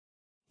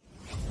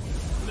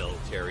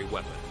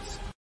weapons.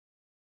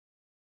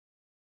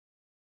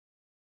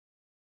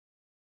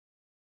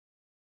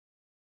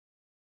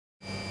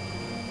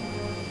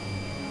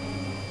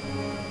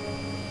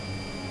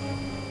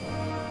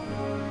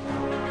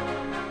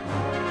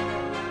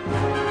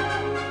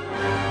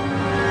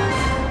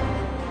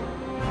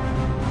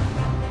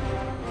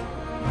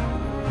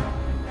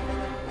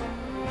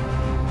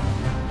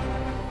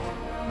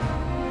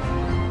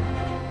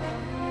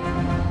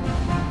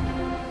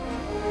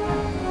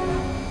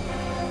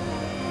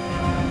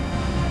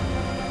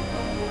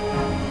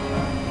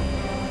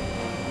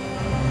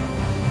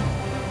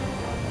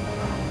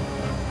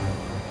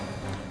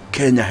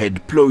 Kenya had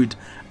deployed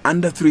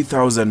under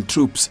 3,000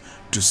 troops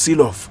to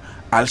seal off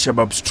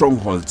Al-Shabaab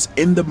strongholds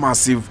in the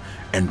massive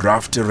and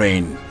rough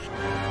terrain.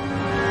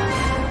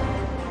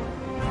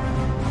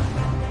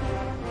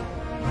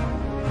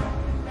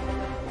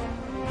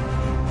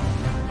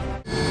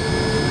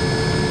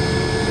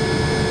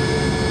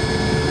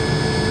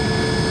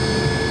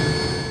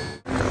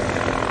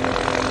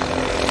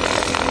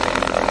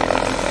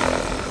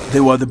 They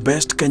were the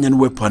best Kenyan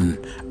weapon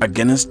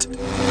against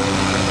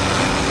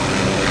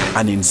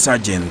an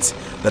insurgents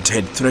that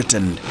had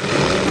threatened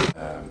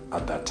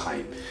at that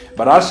time.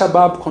 But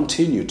Al-Shabaab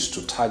continued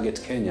to target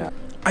Kenya.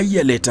 A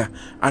year later,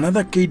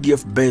 another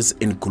KDF base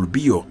in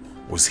Kulbio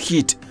was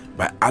hit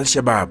by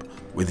Al-Shabaab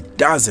with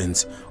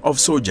dozens of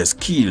soldiers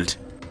killed.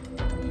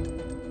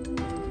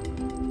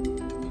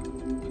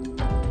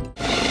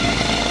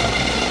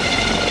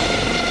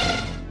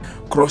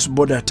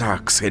 Cross-border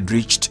attacks had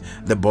reached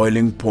the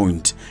boiling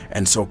point,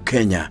 and so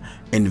Kenya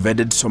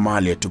invaded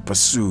Somalia to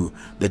pursue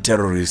the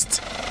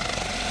terrorists.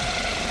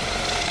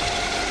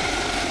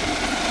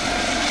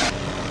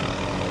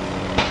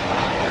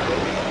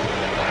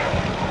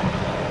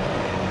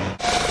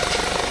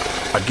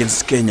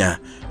 Against Kenya,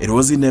 it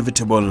was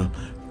inevitable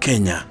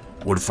Kenya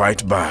would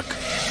fight back.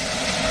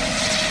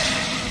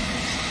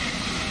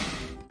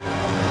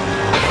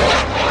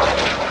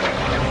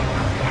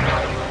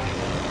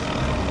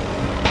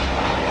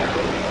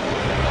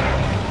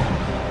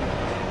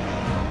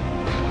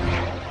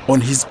 On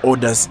his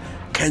orders,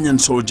 Kenyan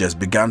soldiers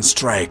began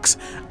strikes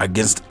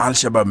against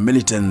Al-Shabaab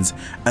militants,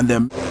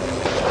 and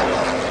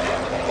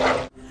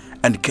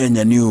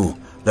Kenya knew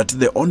that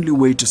the only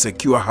way to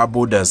secure her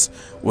borders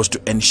was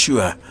to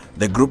ensure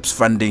the group's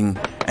funding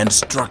and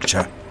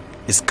structure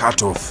is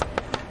cut off.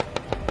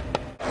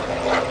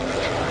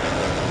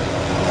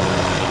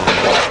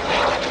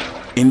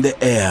 In the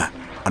air,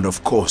 and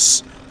of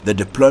course, the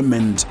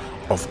deployment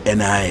of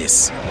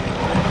NIS.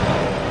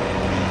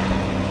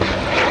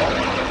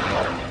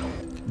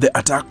 The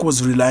attack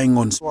was relying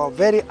on... We were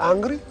very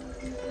angry,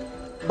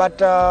 but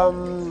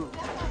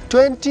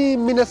 20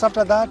 minutes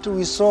after that,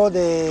 we saw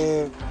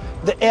the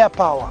air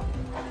power.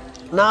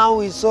 Now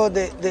we saw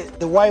the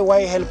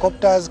YY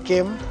helicopters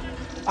came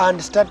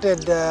and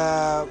started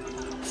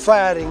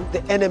firing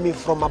the enemy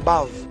from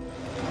above.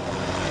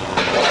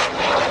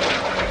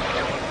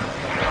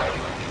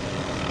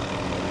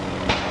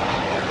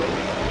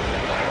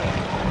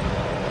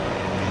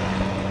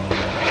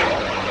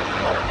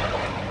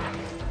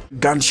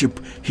 Gunship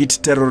hit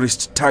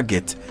terrorist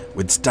target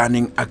with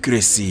stunning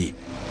accuracy.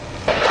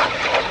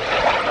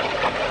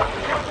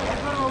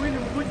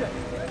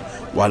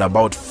 While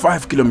about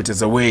 5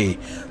 kilometers away,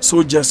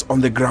 soldiers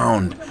on the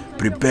ground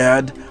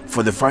prepared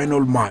for the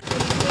final march.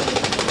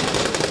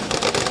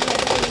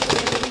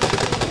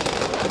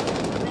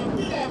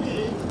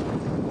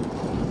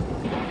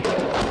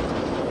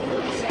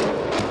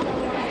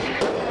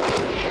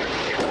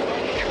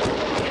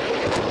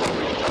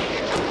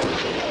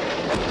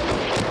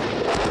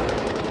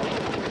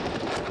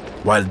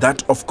 While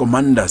that of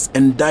commanders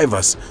and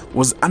divers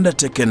was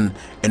undertaken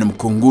in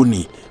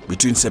Mkunguni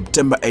between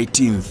September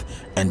 18th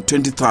and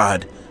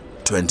 23rd,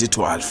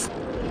 2012.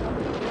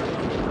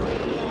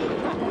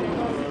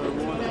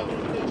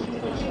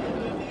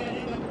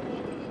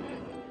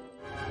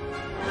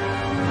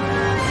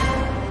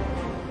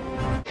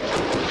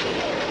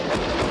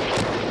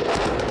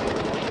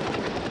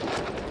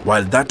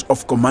 While that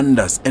of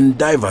commanders and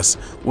divers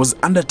was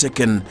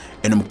undertaken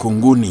in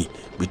Mkunguni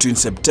between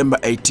September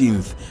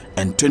 18th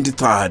and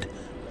 23rd,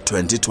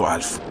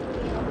 2012.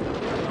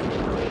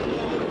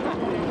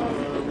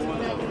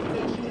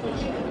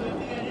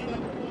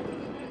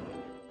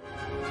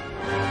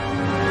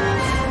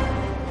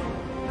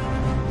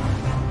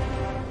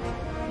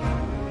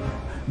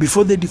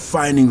 Before the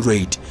defining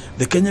raid,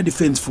 the Kenya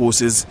Defence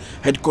Forces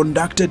had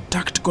conducted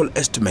tactical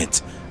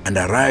estimates and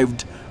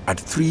arrived at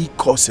 3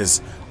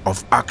 courses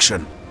of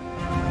action.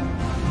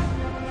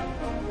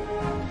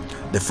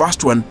 The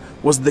first one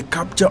was the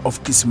capture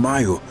of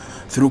Kismayo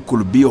through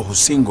Kulbio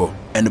Husingo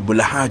and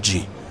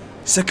Bulahaji.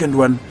 Second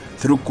one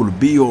through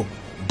Kulbio,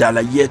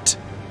 Dalayet,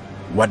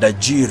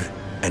 Wadajir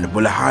and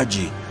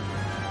Bulahaji.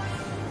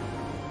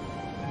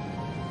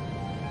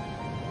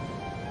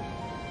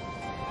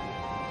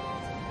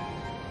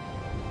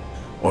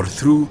 Or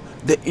through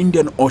the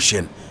Indian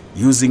Ocean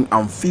using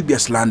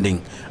amphibious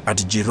landing at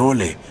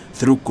Jirole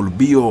through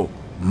Kulbio,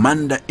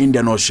 Manda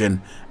Indian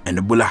Ocean and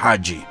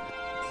Bulahaji.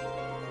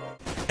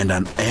 and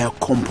an air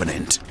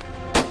component.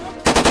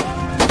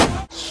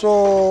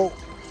 So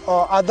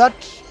at that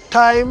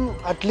time,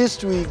 at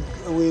least we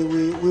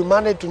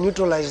managed to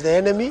neutralize the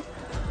enemy.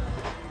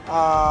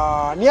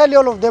 Nearly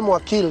all of them were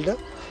killed.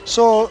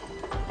 So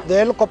the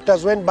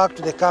helicopters went back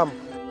to the camp.